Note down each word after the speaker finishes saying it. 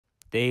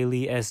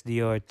Daily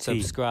SDRT.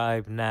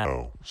 Subscribe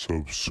now.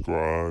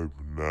 Subscribe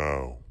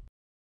now.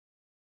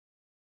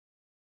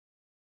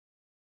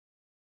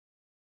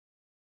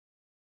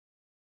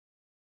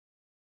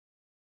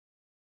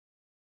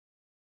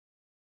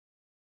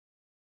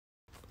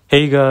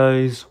 Hey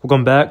guys,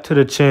 welcome back to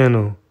the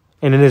channel.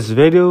 And in this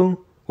video,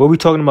 we'll be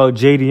talking about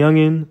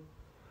Jaydayoungan.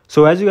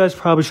 So as you guys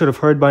probably should have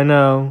heard by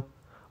now,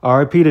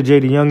 RIP to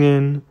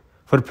Jaydayoungan.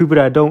 For the people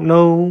that don't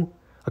know,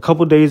 a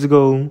couple days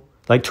ago,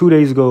 like 2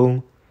 days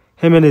ago,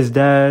 him and his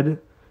dad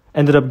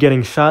ended up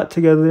getting shot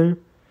together,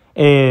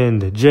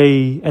 and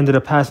Jay ended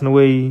up passing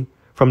away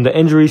from the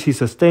injuries he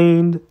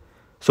sustained.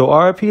 So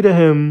RIP to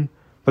him,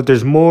 but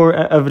there's more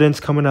evidence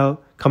coming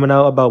out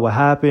about what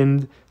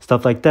happened,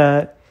 stuff like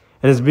that.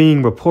 And it's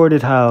being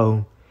reported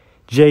how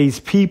Jay's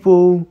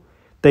people,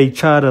 they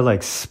try to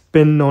like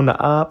spin on the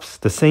Opps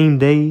the same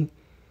day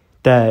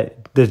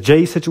that the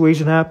Jay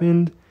situation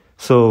happened.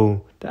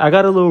 So I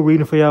got a little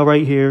reading for y'all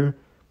right here,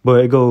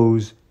 but it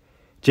goes,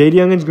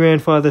 Jaydayoungan's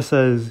grandfather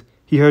says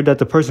he heard that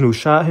the person who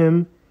shot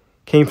him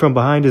came from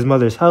behind his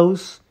mother's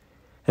house.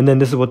 And then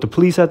this is what the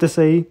police had to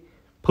say.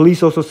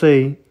 Police also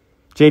say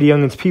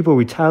Jaydayoungan's people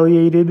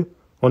retaliated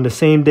on the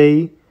same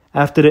day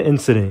after the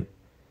incident.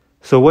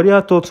 So what are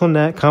y'all thoughts on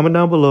that? Comment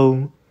down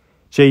below.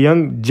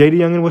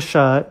 Jaydayoungan was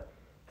shot,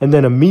 and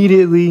then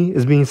immediately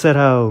is being said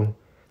how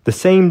the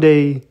same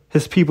day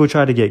his people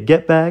tried to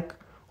get back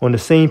on the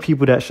same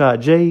people that shot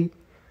Jay.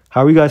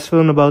 How are you guys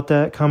feeling about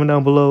that? Comment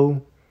down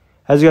below.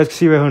 As you guys can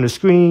see right here on the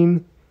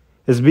screen,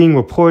 it's being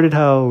reported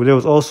how there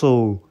was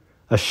also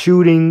a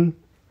shooting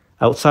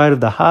outside of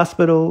the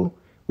hospital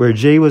where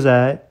Jay was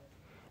at,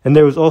 and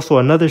there was also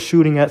another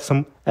shooting at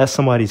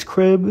somebody's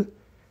crib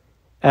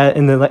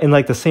in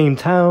the same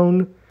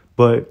town.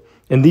 But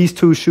in these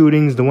two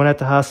shootings, the one at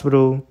the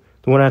hospital,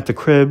 the one at the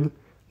crib,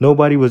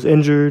 nobody was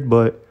injured.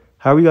 But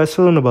how are you guys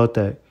feeling about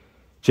that?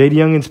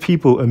 Jaydayoungan's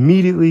people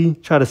immediately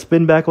try to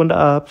spin back on the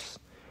Opps,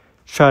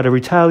 try to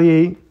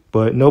retaliate,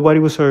 but nobody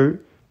was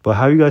hurt. But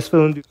how are you guys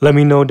feeling? Let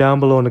me know down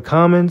below in the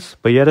comments.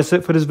 But yeah, that's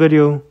it for this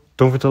video.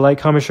 Don't forget to like,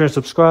 comment, share, and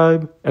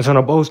subscribe, and turn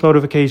on post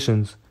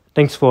notifications.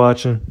 Thanks for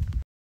watching.